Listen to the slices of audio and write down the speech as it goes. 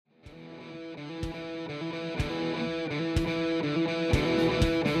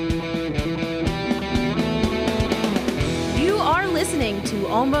listening to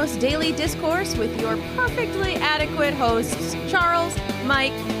Almost Daily Discourse with your perfectly adequate hosts, Charles,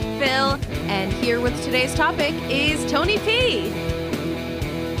 Mike, Phil, and here with today's topic is Tony P.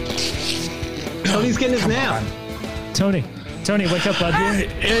 Tony's getting his nap. Tony, wake up, bud.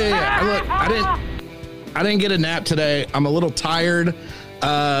 Yeah. Look, I didn't get a nap today. I'm a little tired.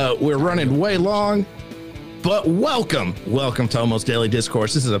 We're running way long, but welcome to Almost Daily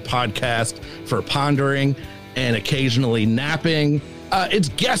Discourse. This is a podcast for pondering and occasionally napping. It's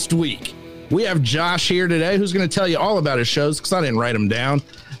guest week. We have Josh here today, who's going to tell you all about his shows because I didn't write them down.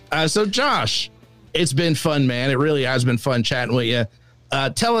 So Josh, it's been fun, man. It really has been fun chatting with you.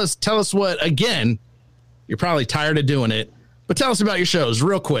 Tell us what, again, you're probably tired of doing it, but tell us about your shows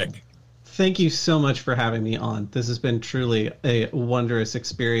real quick. Thank you so much for having me on. This has been truly a wondrous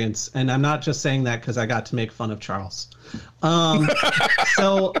experience. And I'm not just saying that because I got to make fun of Charles.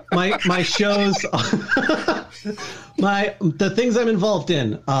 So my shows, the things I'm involved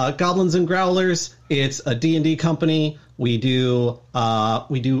in, Goblins and Growlers. It's a D&D company. We do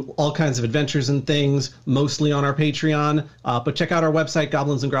all kinds of adventures and things, mostly on our Patreon. But check out our website,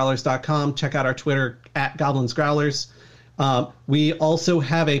 goblinsandgrowlers.com. Check out our Twitter @goblinsgrowlers. We also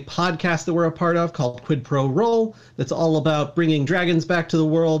have a podcast that we're a part of called Quid Pro Roll that's all about bringing dragons back to the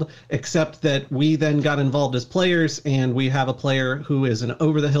world, except that we then got involved as players, and we have a player who is an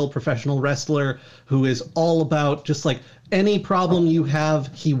over-the-hill professional wrestler who is all about just like any problem you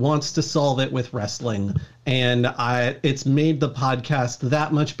have, he wants to solve it with wrestling. And it's made the podcast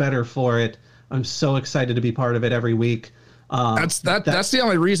that much better for it. I'm so excited to be part of it every week. That's the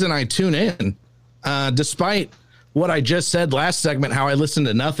only reason I tune in, despite what I just said last segment, how I listened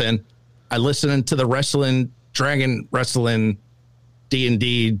to nothing. I listened to the Dragon Wrestling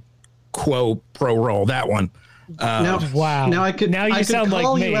D&D Pro Roll, that one. Now I could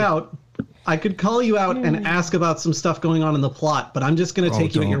call you out. I could call you out and ask about some stuff going on in the plot, but I'm just going to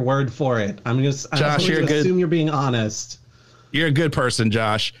take you at your word for it. I'm going to assume you're being honest. You're a good person,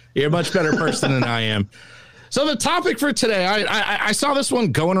 Josh. You're a much better person than I am. So the topic for today, I saw this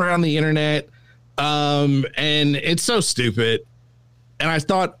one going around the internet. And it's so stupid. And I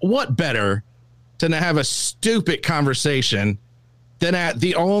thought, what better than to have a stupid conversation than at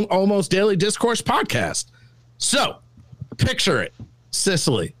the Almost Daily Discourse podcast. So picture it,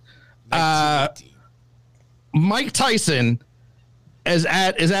 Sicily. Mike Tyson is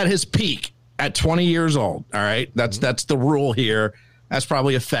at his peak at 20 years old. All right. That's the rule here. That's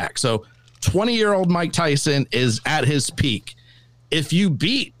probably a fact. So 20-year-old Mike Tyson is at his peak. If you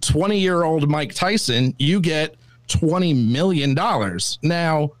beat 20-year-old Mike Tyson, you get $20 million.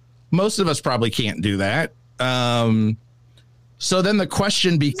 Now, most of us probably can't do that. So then the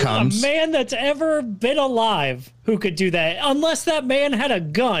question becomes... a man that's ever been alive who could do that, unless that man had a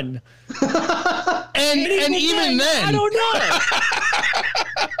gun. and even then... I don't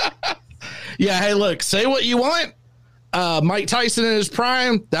know. Yeah, hey, look, say what you want. Mike Tyson in his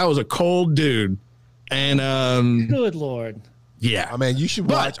prime, that was a cold dude. And good Lord. Yeah, I mean, you should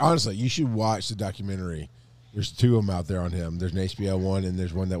watch. Honestly, you should watch the documentary. There's two of them out there on him. There's an HBO one, and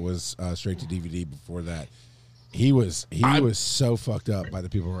there's one that was straight to DVD before that. He was so fucked up by the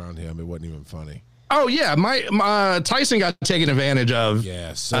people around him. It wasn't even funny. Oh yeah, my Tyson got taken advantage of.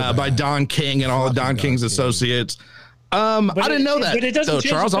 By Don King and all of Don King's associates. I didn't know that. But it doesn't change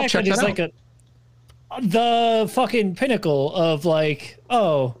Charles, the I'll fact check that that it's out. the fucking pinnacle of like,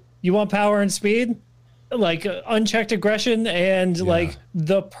 oh, you want power and speed? Like unchecked aggression and like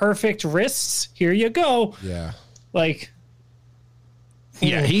the perfect wrists. Here you go. Yeah. Like,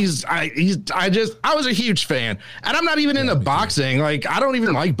 yeah, I was a huge fan, and I'm not even into boxing. Like, I don't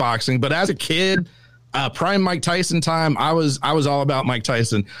even like boxing, but as a kid, prime Mike Tyson time, I was all about Mike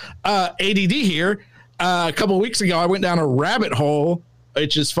Tyson. ADD here. A couple of weeks ago, I went down a rabbit hole,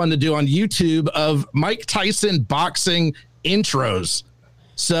 which is fun to do on YouTube, of Mike Tyson boxing intros.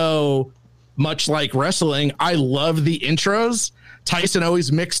 So much like wrestling, I love the intros. Tyson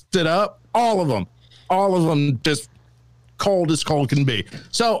always mixed it up. All of them just cold as cold can be.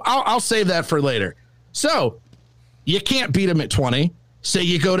 So I'll save that for later. So you can't beat him at 20. Say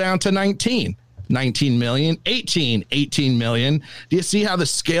you go down to 19 million, 18 million. Do you see how the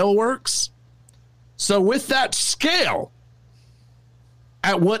scale works? So with that scale,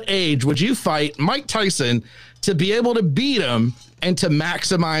 at what age would you fight Mike Tyson to be able to beat him and to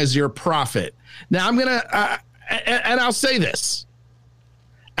maximize your profit? Now I'm going to, and I'll say this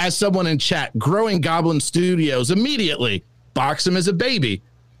as someone in chat, Growing Goblin Studios immediately box him as a baby.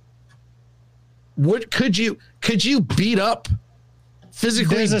 What could you beat up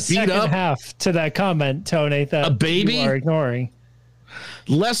physically? There's a second half to that comment, Tony, that a baby you are ignoring.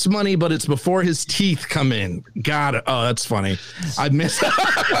 Less money, but it's before his teeth come in. Got it. Oh, that's funny. I missed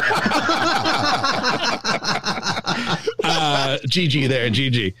GG there,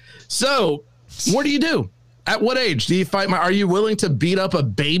 GG. So what do? At what age do you fight? Are you willing to beat up a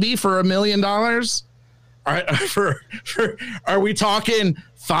baby for $1 million? All right, are we talking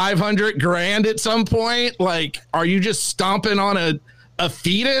 500 grand at some point? Like, are you just stomping on a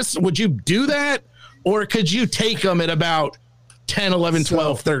fetus? Would you do that? Or could you take them at about 10, 11,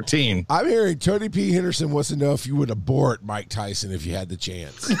 12, 13? I'm hearing Tony P. Henderson wants to know if you would abort Mike Tyson if you had the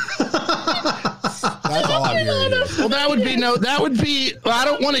chance. That's all I'm hearing. Well, that would be, I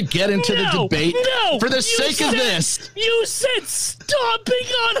don't want to get into the debate. No, for the sake of this. You said stomping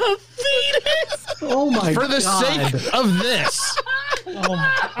on a fetus. Oh my God. For the sake of this.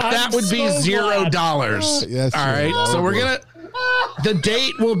 That would be $0. Yes, all right. So the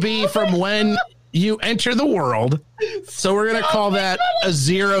date will be from when you enter the world. So we're going to call that a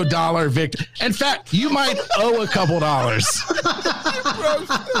 $0 victim. In fact, you might owe a couple dollars.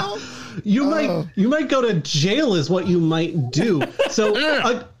 You might go to jail is what you might do. So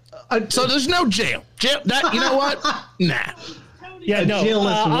so there's no jail. That, you know what? Nah. Yeah, no.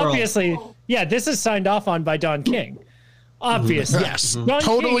 Obviously, yeah, this is signed off on by Don King. Obviously. Yes. Don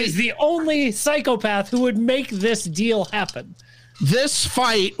King is the only psychopath who would make this deal happen. This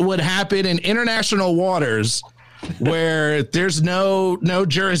fight would happen in international waters where there's no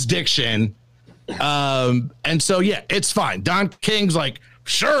jurisdiction. And so, yeah, it's fine. Don King's like,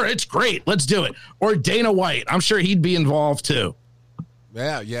 sure, it's great. Let's do it. Or Dana White. I'm sure he'd be involved too.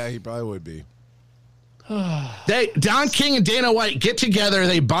 Yeah, he probably would be. Don King and Dana White get together.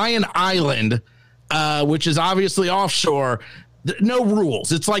 They buy an island, which is obviously offshore. No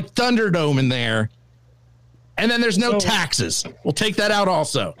rules. It's like Thunderdome in there. And then there's no taxes. We'll take that out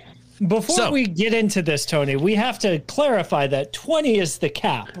also. Before we get into this, Tony, we have to clarify that 20 is the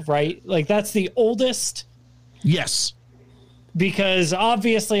cap, right? Like, that's the oldest. Yes. Because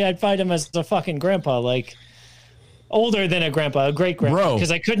obviously I'd fight him as a fucking grandpa, like older than a grandpa, a great grandpa,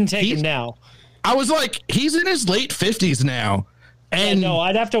 because I couldn't take him now. I was like, he's in his late 50s now. And no,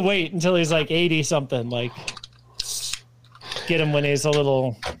 I'd have to wait until he's like 80 something, like get him when he's a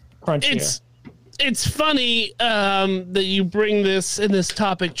little crunchier. It's funny that you bring this in this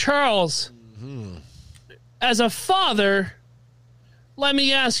topic, Charles. Mm-hmm. As a father, let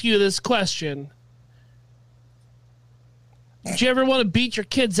me ask you this question. Did you ever want to beat your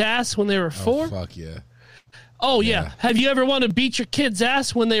kid's ass when they were 4? Oh, fuck yeah. Oh, yeah. Have you ever wanted to beat your kid's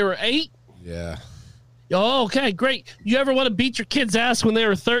ass when they were 8? Yeah. Oh, okay, great. You ever want to beat your kid's ass when they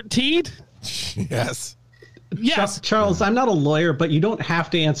were 13? Yes. Yes. Charles, I'm not a lawyer, but you don't have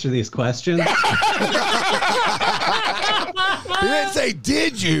to answer these questions. He didn't say,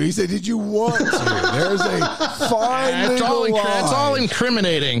 did you? He said, did you want to? There's a fine legal line. It's all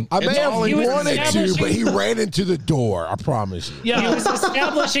incriminating. I may have wanted to, but he ran into the door. I promise you. Yeah, he was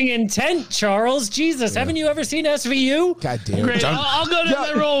establishing intent, Charles. Jesus, haven't you ever seen SVU? God damn it. Great. I'll go to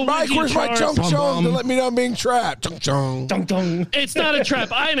that role. Mike, where's my chung-chung to let me know I'm being trapped? Chung-chung. Dun-dun. It's not a trap.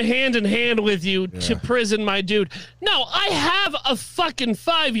 I'm hand in hand with you to prison, my dude. No, I have a fucking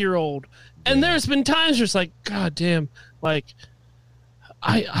 5-year-old. And there's been times where it's like, God damn, like,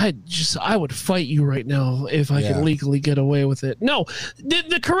 I would fight you right now if I could legally get away with it. No,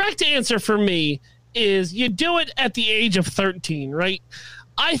 the correct answer for me is you do it at the age of 13, right?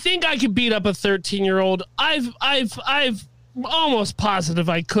 I think I could beat up a 13-year-old. I've almost positive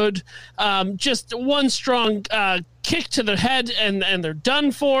I could. Just one strong kick to the head and they're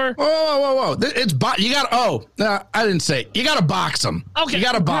done for. Whoa. It's you got I didn't say. You got to box them. Okay. You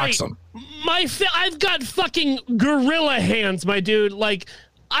got to box them. I've got fucking gorilla hands, my dude. Like,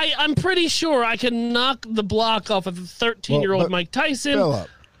 I'm pretty sure I can knock the block off of a 13-year-old Mike Tyson. Philip,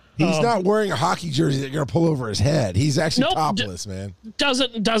 he's not wearing a hockey jersey that you're gonna pull over his head. He's actually topless, man.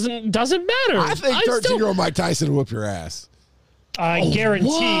 Doesn't matter. I think 13-year-old Mike Tyson will whip your ass. I guarantee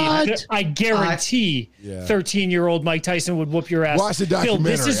 13-year-old Mike Tyson would whoop your ass. Watch the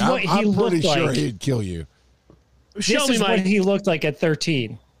documentary. Phil, this is what he looked like. I'm pretty sure he'd kill you. This is what he looked like at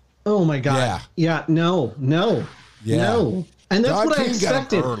 13. Oh my God. Yeah. No. And that's Don what King I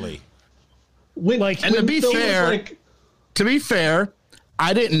expected. Got him early. To be fair,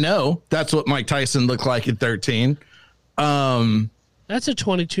 I didn't know that's what Mike Tyson looked like at 13. That's a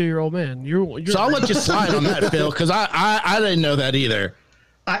 22-year-old man. So I'll let you slide on that, Phil, because I didn't know that either.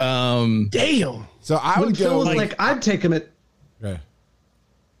 Damn. So when Phil was like, I'd take him at.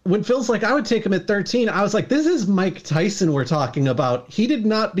 When Phil's like, I would take him at 13, I was like, this is Mike Tyson we're talking about. He did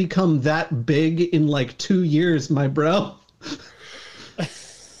not become that big in like 2 years, my bro.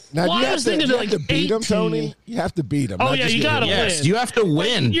 Now, Well, do you I have was to, thinking do you like have to beat him, 18. Tony? You have to beat him. Oh, not yeah, just you get gotta him. Yes, win. you have to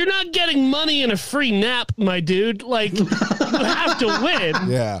win. You're not getting money and a free nap, my dude. Like, you have to win.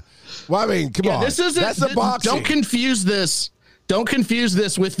 Yeah. Well, I mean, come on. This isn't. That's the boxing. Don't confuse this. Don't confuse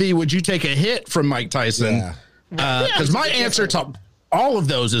this with the "Would you take a hit" from Mike Tyson? Yeah. Because my answer to all of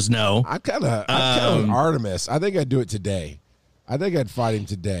those is no. I'm kind of Artemis. I think I'd do it today. I think I'd fight him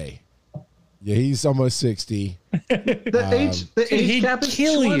today. Yeah, he's almost 60. The age he'd cap is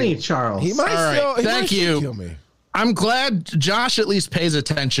kill 20, you. Charles. He might All right, still. He thank might still you. Kill me. I'm glad Josh at least pays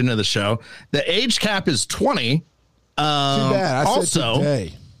attention to the show. The age cap is 20. Too bad. I said today. You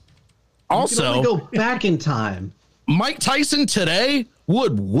can Also, only go back in time. Mike Tyson today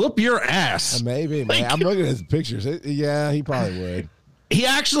would whoop your ass. Maybe, man. I'm looking at his pictures. Yeah, he probably would.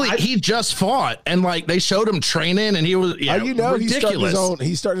 He just fought, and like they showed him training, and he was ridiculous.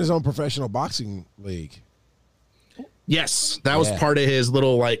 He's starting his own professional boxing league. Yes, that was Yeah. part of his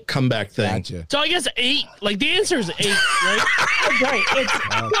little like comeback thing. Gotcha. So I guess 8. Like, the answer is 8, right? Right. It's,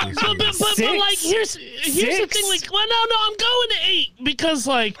 But like, here's the Six. thing. Like, well, no, I'm going to 8 because,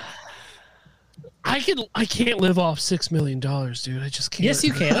 like, I can't live off $6 million, dude. I just can't. Yes,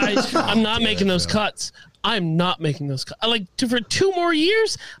 you can. I'm not making those cuts. I'm not making those cuts. Like, for 2 more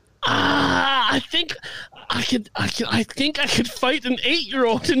years. I think I could fight an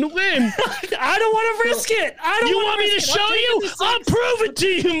 8-year-old and win. I don't want to risk it. I don't. You wanna want me to risk it. show I'm you? taking the I'll six. prove it to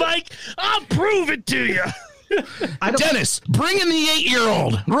you, Mike. I'll prove it to you. Dennis, bring in the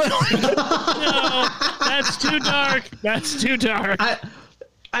 8-year-old. No, that's too dark. That's too dark.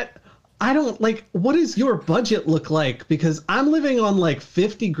 I don't like, what does your budget look like? Because I'm living on like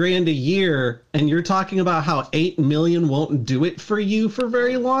 50 grand a year and you're talking about how 8 million won't do it for you for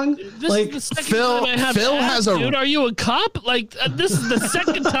very long. This Like, is the second Phil- time I have Phil to ask, has a- dude, are you a cop? Like, this is the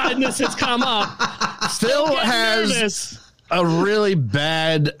second time this has come up. Phil Get has nervous. a really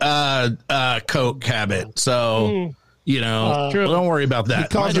bad coke habit, so True. don't worry about that.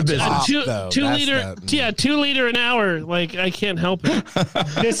 calls Mind your it business. pop. Two, though. 2 That's liter, that. yeah, 2 liter an hour. Like, I can't help it.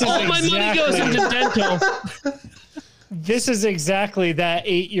 This is All my money goes into dental. This is exactly that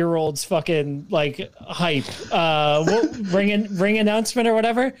 8-year-old's fucking like hype. Ring announcement or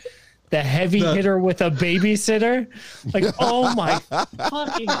whatever. The heavy hitter with a babysitter. Like, oh my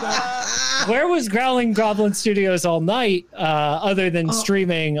fucking god! Where was Growling Goblin Studios all night, other than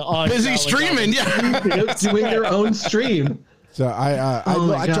streaming on? Busy Growling streaming, Goblin? yeah. doing their own stream. So I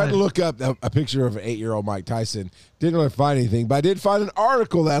my tried God. to look up a picture of an 8-year-old Mike Tyson. Didn't really find anything, but I did find an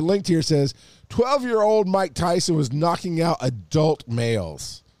article that I linked here. Says 12-year-old Mike Tyson was knocking out adult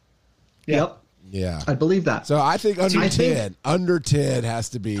males. Yep. Yeah. I believe that. So I think under 10 has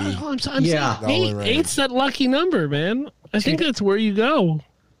to be. I'm Yeah. saying eight's that lucky number, man. I think that's where you go.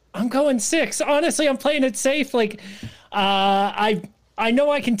 I'm going 6. Honestly, I'm playing it safe. Like, I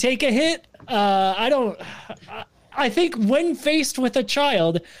know I can take a hit. I think when faced with a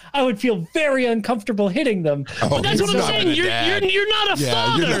child, I would feel very uncomfortable hitting them. But that's what I'm saying. You're not a Yeah,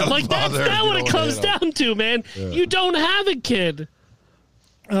 father. you're not a Like, father. that's not You what it don't comes hit 'em. down to, man. You don't have a kid.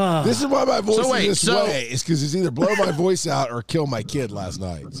 This is why my voice is this so- way. It's because it's either blow my voice out or kill my kid last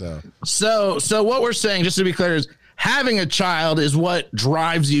night. So So what we're saying, just to be clear, is having a child is what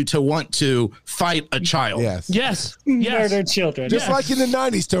drives you to want to fight a child. yes. Yes. Murder children. Just like in the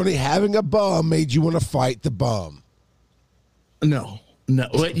 90s, Tony, having a bum made you want to fight the bum. No.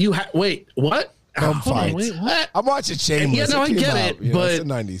 Wait, what? Bum Hold on, fights. wait, what? I'm watching Shameless. Yeah, no, I came get out, it, you know, it's but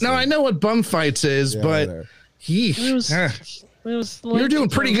the 90s no, thing. I know what bum fights is, Yeah, but whatever. you're doing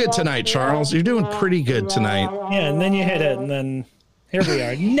pretty good tonight, Charles. You're doing pretty good tonight. Yeah, and then you hit it, and then here we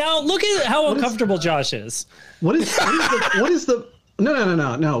are. Now look at how uncomfortable Josh is. What is the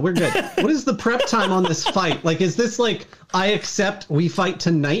No, we're good. What is the prep time on this fight? Like, is this like, I accept we fight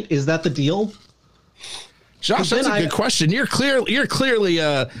tonight? Is that the deal? Josh, that's a good question. You're clearly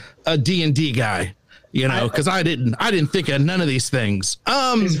a D&D guy, because I didn't think of none of these things.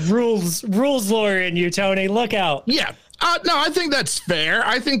 Rules lawyer in you, Tony. Look out. Yeah. No, I think that's fair.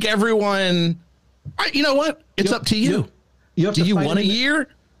 I think everyone, you know what? It's up to you. You have Do to you fight want a in- year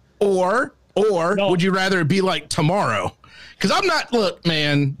or No. would you rather it be like tomorrow? Because look,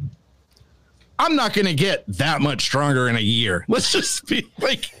 man, I'm not going to get that much stronger in a year. Let's just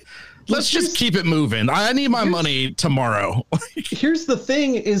keep it moving. I need my money tomorrow. Here's the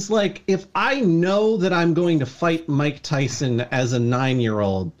thing is, like, if I know that I'm going to fight Mike Tyson as a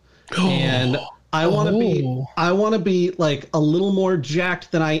 9-year-old and I want to be like a little more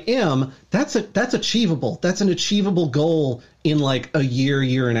jacked than I am, that's achievable. That's an achievable goal in like a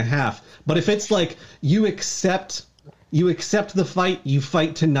year and a half. But if it's like you accept the fight, you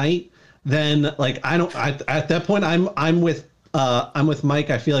fight tonight, then like at that point I'm with Mike.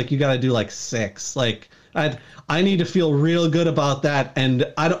 I feel like you got to do like 6. Like I need to feel real good about that,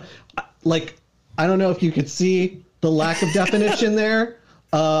 and I don't know if you could see the lack of definition there.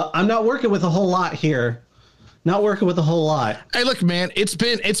 I'm not working with a whole lot here. Not working with a whole lot. Hey, look, man, it's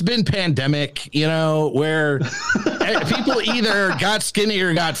been pandemic, you know, where people either got skinny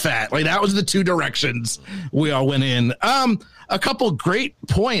or got fat. Like that was the 2 directions we all went in. A couple great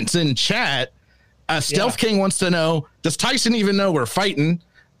points in chat. Stealth King wants to know, does Tyson even know we're fighting?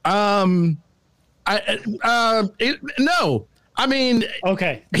 No. I mean,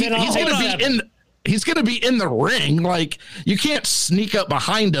 okay. He's going to be in the ring. Like, you can't sneak up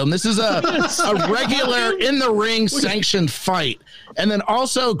behind him. This is a regular in the ring sanctioned fight. And then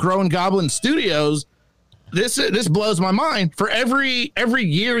also Growing Goblin Studios, this blows my mind. For every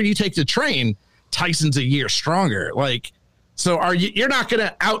year you take to train, Tyson's a year stronger. Like, so you're not going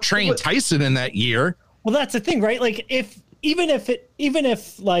to out train Tyson in that year. Well, that's the thing, right? Like even if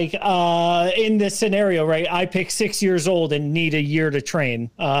like in this scenario, right, I pick 6 years old and need a year to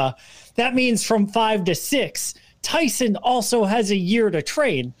train. That means from 5 to 6, Tyson also has a year to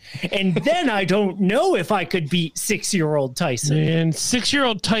train. And then I don't know if I could beat 6-year-old Tyson. Man,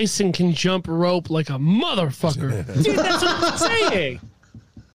 6-year-old Tyson can jump rope like a motherfucker. Dude, that's what I'm saying.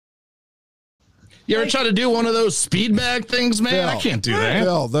 You ever try to do one of those speed bag things, man? I can't do that.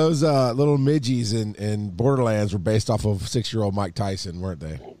 Bill, those little midgies in Borderlands were based off of 6-year-old Mike Tyson, weren't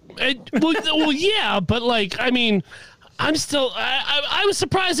they? Well, yeah, but like, I mean, I'm still. I was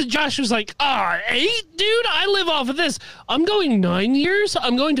surprised that Josh was like, 8, dude. I live off of this. I'm going 9 years.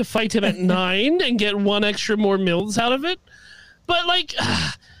 I'm going to fight him at 9 and get 1 extra more mills out of it. But like,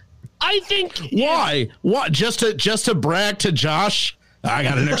 I think why? What? Just to brag to Josh? I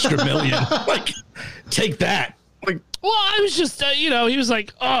got an extra $1 million. Like, take that. Like, well, I was just, he was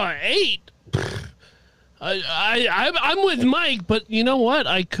like, 8. I'm with Mike, but you know what?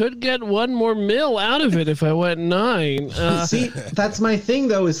 I could get 1 more mil out of it if I went 9. See, that's my thing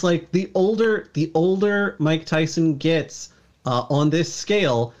though. Is like the older Mike Tyson gets on this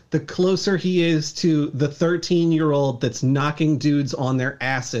scale, the closer he is to the 13-year-old that's knocking dudes on their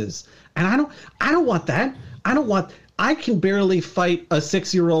asses. And I don't want that. I can barely fight a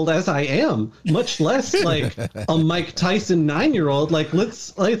 6-year-old as I am, much less like a Mike Tyson 9-year-old. Like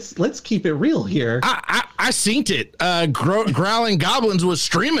let's keep it real here. I seen it. Growling Goblins was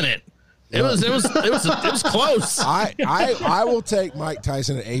streaming it. It was close. I will take Mike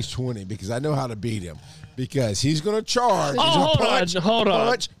Tyson at age 20 because I know how to beat him. Because he's going to charge. Oh, hold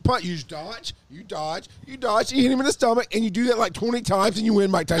on. Punch. You dodge. You hit him in the stomach, and you do that like 20 times, and you win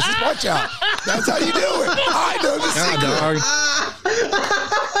Mike Tyson's punch out. That's how you do it. I know the secret.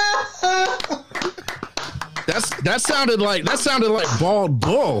 That sounded like bald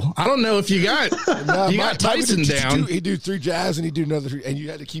bull. I don't know if you got Tyson down. He'd do 3 jabs, and he'd do another 3, and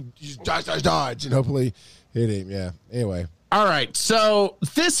you had to keep dodge, and hopefully hit him. Yeah. Anyway. All right. So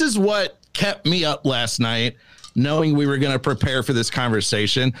this is what kept me up last night, knowing we were going to prepare for this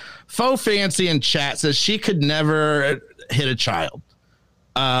conversation. Faux Fancy in chat says she could never hit a child.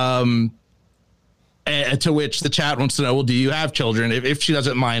 To which the chat wants to know, well, do you have children? If she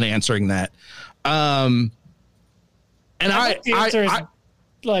doesn't mind answering that. And the answer is,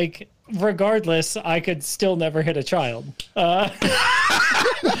 like, regardless, I could still never hit a child. Well,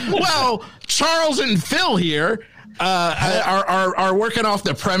 Charles and Phil here are working off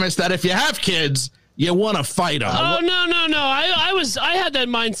the premise that if you have kids, you want to fight them. Oh, no. I had that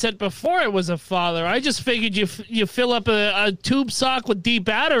mindset before it was a father. I just figured you fill up a tube sock with D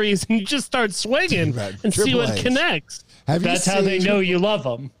batteries and you just start swinging and see what connects. That's how they know you love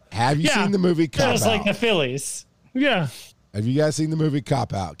them. Have you seen the movie Cop Out? Just like the Phillies. Yeah. Have you guys seen the movie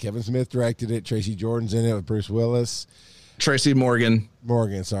Cop Out? Kevin Smith directed it. Tracy Jordan's in it with Bruce Willis. Tracy Morgan,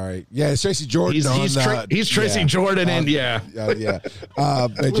 sorry. Yeah, it's Tracy Jordan. He's Tracy Jordan, and Jason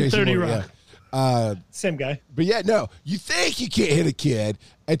 30 Morgan, Rock. Same guy. But yeah, no, you think you can't hit a kid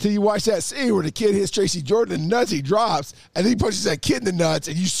until you watch that scene where the kid hits Tracy Jordan in the nuts, he drops, and then he punches that kid in the nuts,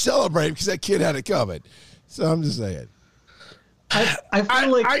 and you celebrate because that kid had it coming. So I'm just saying. I feel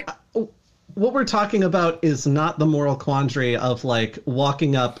like what we're talking about is not the moral quandary of like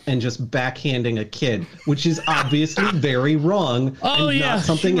walking up and just backhanding a kid, which is obviously very wrong and not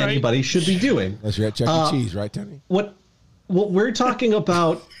something anybody should be doing. Unless you're at Chuck E. Cheese, right, Tony? What we're talking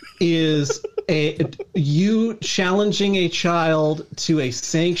about is you challenging a child to a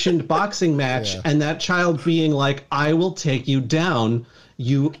sanctioned boxing match and that child being like, I will take you down,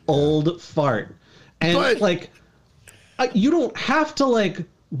 you old fart. And you don't have to like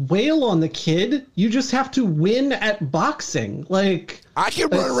wail on the kid. You just have to win at boxing. Like, I can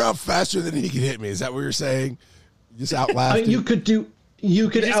run around faster than he can hit me. Is that what you're saying? Just outlast. You could just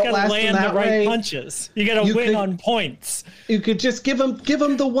gotta outlast land him that the right way. punches. You gotta win on points. You could just give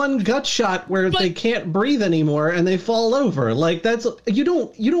them the one gut shot where they can't breathe anymore and they fall over. Like that's you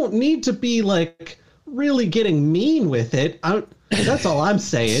don't need to be like really getting mean with it. That's all I'm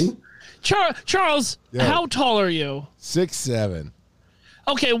saying. Charles, how tall are you? 6'7".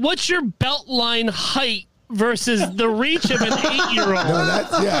 Okay, what's your belt line height versus the reach of an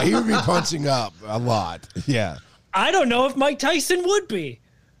 8-year-old? No, he would be punching up a lot. Yeah. I don't know if Mike Tyson would be.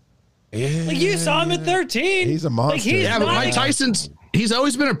 Yeah. Like you saw him at 13. He's a monster. Like, he's but Mike Tyson's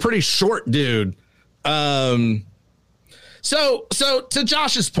always been a pretty short dude. So to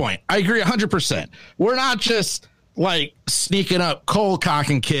Josh's point, I agree 100%. We're not just like sneaking up cold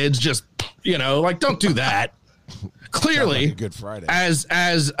cocking kids, just like don't do that. Clearly, like a Good Friday.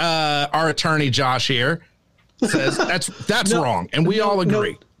 as our attorney Josh here says, that's wrong, and we all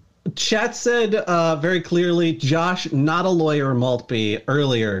agree. Chat said very clearly, Josh, not a lawyer, Maltby,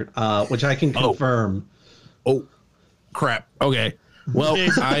 earlier, which I can confirm. Oh, crap. Okay. Well,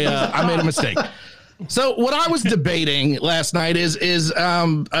 I made a mistake. So what I was debating last night is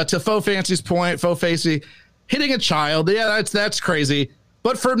to Faux Fancy's point, Faux Facey, hitting a child. Yeah, that's crazy.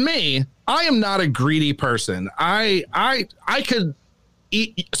 But for me, I am not a greedy person. I could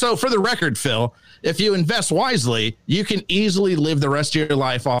eat. So for the record, Phil, if you invest wisely, you can easily live the rest of your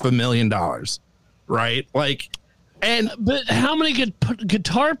life off $1 million, right? But how many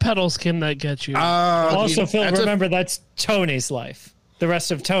guitar pedals can that get you? Also, Phil, remember that's Tony's life. The rest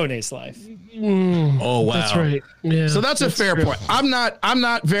of Tony's life. Oh wow, that's right. Yeah, so that's a fair point. I'm not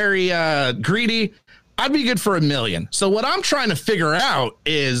very greedy. I'd be good for $1 million. So what I'm trying to figure out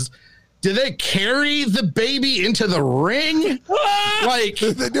is, do they carry the baby into the ring? Like,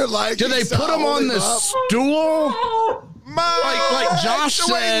 do they put him on the stool? Like Josh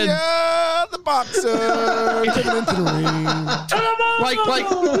said, the boxer taking into the ring.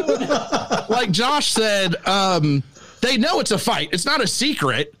 Like Josh said, they know it's a fight. It's not a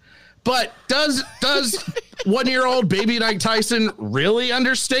secret. But does 1-year-old baby Mike Tyson really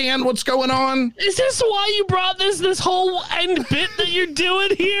understand what's going on? Is this why you brought this whole end bit that you're doing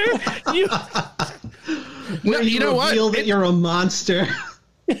here? You know what? That you're a monster.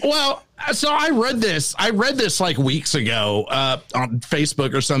 Well, so I read this like weeks ago on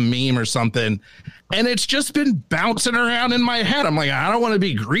Facebook or some meme or something, and it's just been bouncing around in my head. I'm like, I don't want to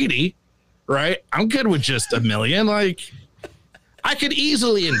be greedy, right? I'm good with just $1 million. Like, I could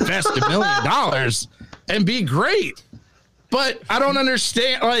easily invest $1 million and be great, but I don't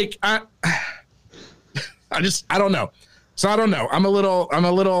understand. Like, I don't know. So I don't know. I'm a little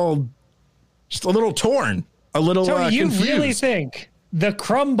torn, a little Tony, you confused. really think the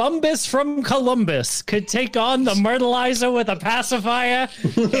Crumbumbus from Columbus could take on the Myrtleizer with a pacifier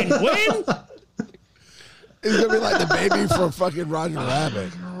and win? It's gonna be like the baby from fucking Roger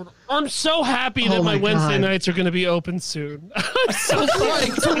Rabbit. I'm so happy that my Wednesday nights are going to be open soon. I'm so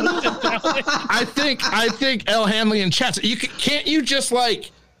I think El Hanley and Chats. Can't you just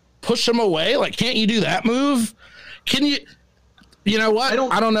like push them away? Like, can't you do that move? Can you? You know what?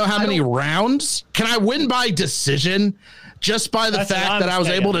 I don't know how many rounds. Can I win by decision just by the fact that I was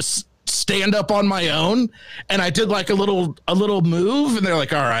able to stand up on my own and I did like a little move and they're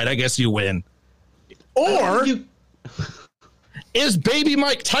like, all right, I guess you win. Or is baby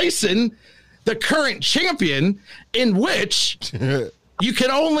Mike Tyson the current champion in which you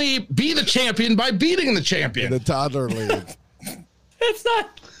can only be the champion by beating the champion? The toddler league. It's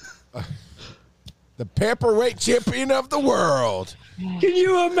not. The paperweight champion of the world. Can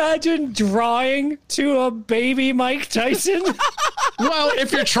you imagine drawing to a baby Mike Tyson? Well,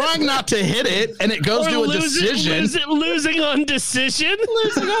 if you're trying not to hit it and it goes to a decision. Losing on decision?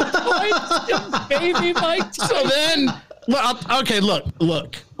 Losing on points, baby Mike Tyson. So then, well, okay, look.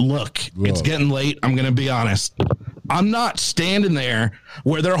 It's getting late. I'm going to be honest. I'm not standing there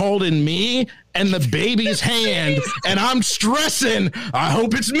where they're holding me and the baby's hand and I'm stressing, I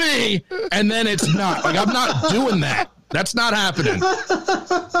hope it's me. And then it's not. Like, I'm not doing that. That's not happening.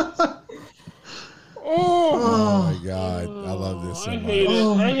 Oh my God. I love this so much.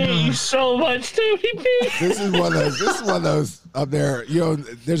 I hate you so much, Tony P. This is one of those up there. You know,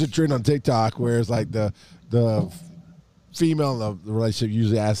 there's a trend on TikTok where it's like the female in the relationship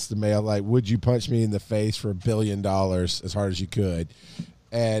usually asks the male, like, would you punch me in the face for $1 billion as hard as you could?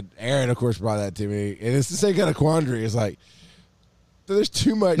 And Aaron, of course, brought that to me. And it's the same kind of quandary. It's like, there's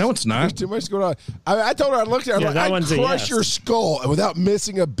too much. No, it's not. There's too much going on. I told her, I looked at her, I'd crush your skull. And without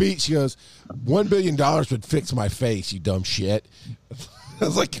missing a beat, she goes, $1 billion would fix my face, you dumb shit. I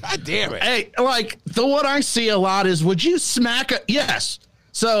was like, God damn it. Hey, like, what I see a lot is, would you smack a... Yes.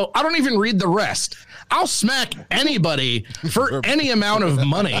 So I don't even read the rest. I'll smack anybody for any amount of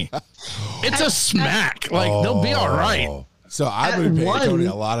money. It's a smack. Like, they'll be all right. So I'm going to pay Tony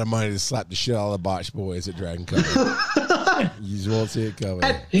a lot of money to slap the shit out of the Botch Boys at Dragon Con. You just won't see it coming.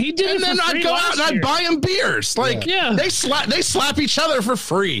 He did, and then I'd go out and I'd buy him beers. Like, they slap each other for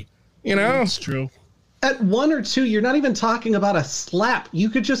free. You know, that's true. At 1 or 2, you're not even talking about a slap. You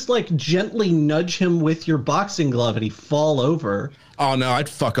could just like gently nudge him with your boxing glove and he'd fall over. Oh no, I'd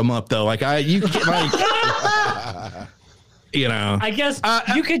fuck him up though. Like you could get like. You know, I guess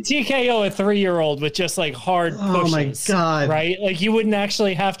you could TKO a 3-year-old with just like hard pushes. Oh my God. Right? Like you wouldn't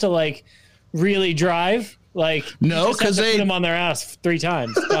actually have to like really drive. Like no, because they put them on their ass 3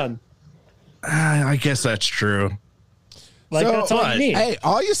 times. Done. I guess that's true. Like so, that's all you need. Hey,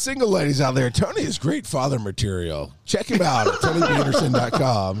 all you single ladies out there, Tony is great father material. Check him out at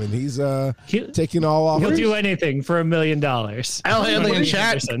TonyPeterson.com, and he's taking all off. He'll do anything for $1 million. Al Hadley in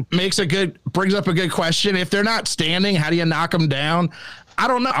chat brings up a good question. If they're not standing, how do you knock them down? I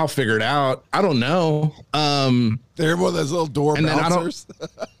don't know. I'll figure it out. I don't know. They're one of those little door bouncers.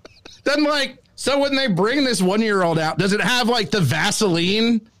 Then so when they bring this 1-year-old out, does it have like the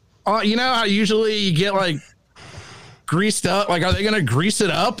Vaseline? You know how usually you get like greased up? Like, are they going to grease it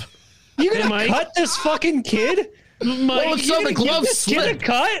up? You gonna cut this fucking kid? Mike, well, so the gloves slip. Get a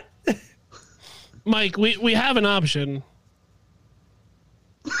cut? Mike, we have an option.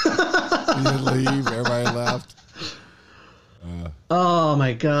 You didn't leave. Everybody left. Oh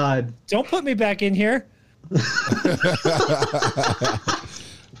my God! Don't put me back in here.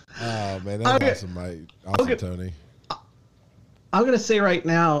 Oh man, that's awesome, Mike. Awesome, Tony. I'm going to say right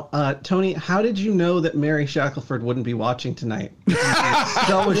now, Tony, how did you know that Mary Shackelford wouldn't be watching tonight?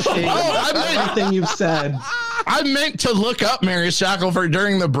 So ashamed of everything you've said. I meant to look up Mary Shackelford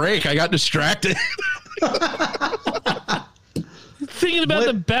during the break. I got distracted. Thinking about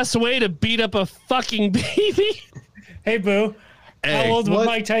the best way to beat up a fucking baby. Hey, Boo. How old would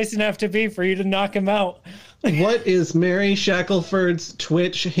Mike Tyson have to be for you to knock him out? What is Mary Shackelford's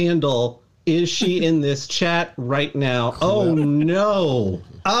Twitch handle? Is she in this chat right now? Oh no!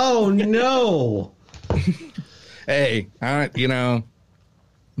 Oh no! Hey, you know,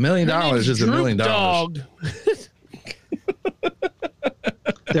 $1 million is $1 million. Dog.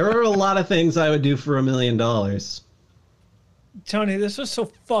 There are a lot of things I would do for $1 million. Tony, this was so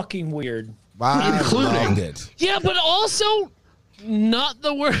fucking weird. Including it. Yeah, but also not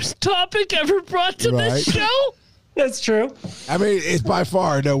the worst topic ever brought to this show. That's true. I mean, it's by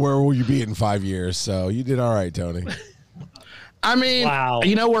far where will you be in 5 years? So you did all right, Tony. I mean,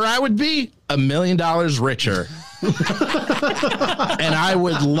 you know where I would be? $1 million richer. And I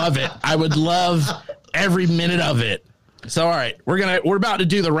would love it. I would love every minute of it. So, all right, we're about to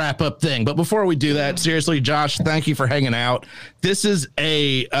do the wrap up thing. But before we do that, seriously, Josh, thank you for hanging out. This is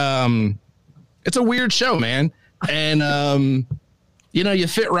it's a weird show, man. And, you know, you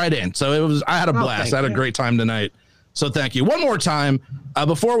fit right in. So I had a blast. I had a great time tonight. So thank you. One more time,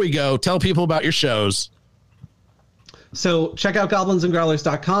 before we go, tell people about your shows. So check out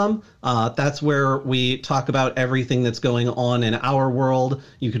goblinsandgrowlers.com. That's where we talk about everything that's going on in our world.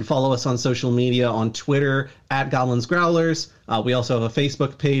 You can follow us on social media on Twitter at Goblins Growlers. We also have a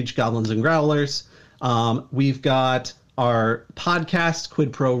Facebook page, Goblins and Growlers. We've got our podcast,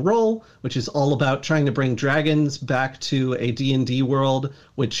 Quid Pro Roll, which is all about trying to bring dragons back to a D&D world,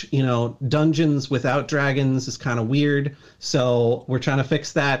 which, you know, dungeons without dragons is kind of weird. So we're trying to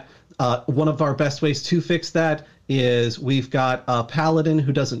fix that. One of our best ways to fix that is we've got a paladin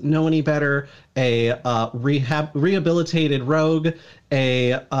who doesn't know any better, a rehabilitated rogue,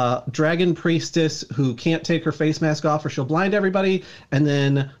 a dragon priestess who can't take her face mask off or she'll blind everybody, and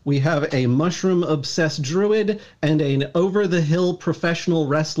then we have a mushroom-obsessed druid and an over-the-hill professional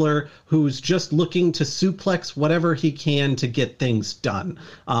wrestler who's just looking to suplex whatever he can to get things done.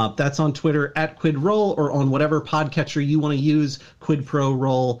 That's on Twitter at QuidRoll or on whatever podcatcher you want to use, Quid Pro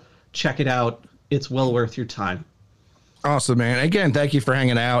Roll. Check it out. It's well worth your time. Awesome, man. Again, thank you for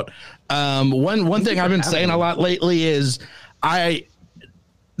hanging out. One thing I've been saying a lot lately is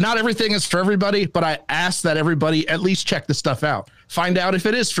not everything is for everybody, but I ask that everybody at least check the stuff out. Find out if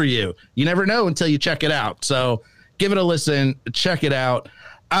it is for you. You never know until you check it out. So give it a listen, check it out.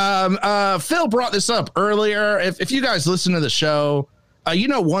 Phil brought this up earlier. If you guys listen to the show, you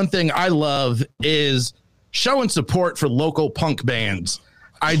know, one thing I love is showing support for local punk bands.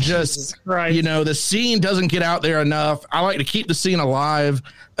 I just, you know, the scene doesn't get out there enough. I like to keep the scene alive,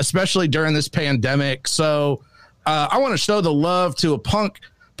 especially during this pandemic. So I want to show the love to a punk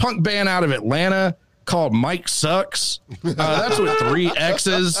band out of Atlanta called Mike Sucks. That's with 3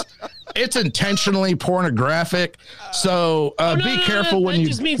 X's. It's intentionally pornographic. So be careful when you.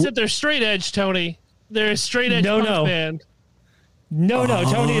 That just means that they're straight edge, Tony. They're a straight edge punk band. No,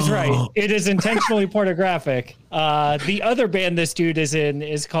 Tony is right. It is intentionally pornographic. The other band this dude is in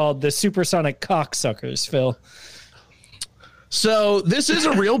is called the Supersonic Cocksuckers, Phil. So this is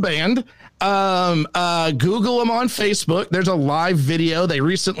a real band. Google them on Facebook. There's a live video. They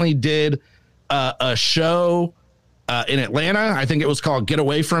recently did a show in Atlanta. I think it was called Get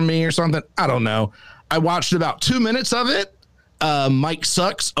Away From Me or something. I don't know. I watched about 2 minutes of it. Mike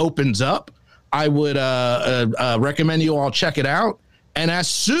Sucks opens up. I would recommend you all check it out. And as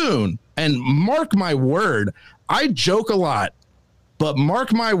soon, and mark my word, I joke a lot, but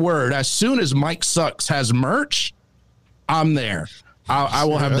mark my word, as soon as Mike Sucks has merch, I'm there. I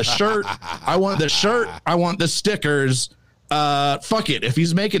will have the shirt. I want the shirt. I want the stickers. Fuck it. If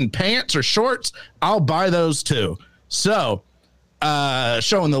he's making pants or shorts, I'll buy those too. So,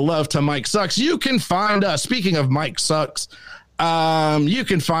 showing the love to Mike Sucks. You can find us. Speaking of Mike Sucks, you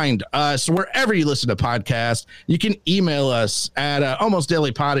can find us wherever you listen to podcasts. You can email us at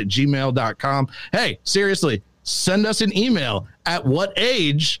almostdailypod@gmail.com. Hey, seriously, send us an email. At what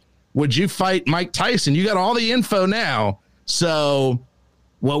age would you fight Mike Tyson? You got all the info now. So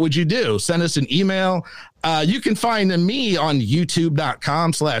what would you do? Send us an email. You can find me on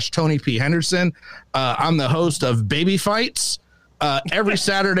youtube.com/Tony P. Henderson. I'm the host of Baby Fights. Every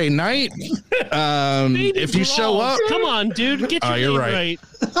Saturday night. If you show up, come on, dude, get your name right.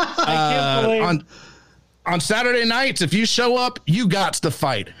 I can't believe. On Saturday nights, if you show up, you got to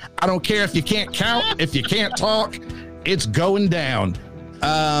fight. I don't care if you can't count, if you can't talk, it's going down.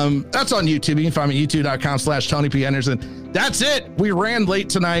 That's on YouTube. You can find me at youtube.com/Tony P. Henderson. That's it. We ran late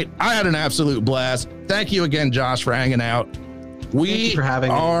tonight. I had an absolute blast. Thank you again, Josh, for hanging out. We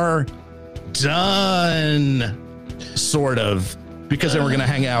are done, sort of. Because then we're going to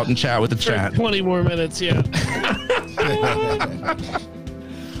hang out and chat with the chat. 20 more minutes, yeah.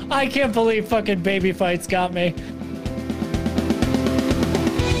 I can't believe fucking Baby Fights got me.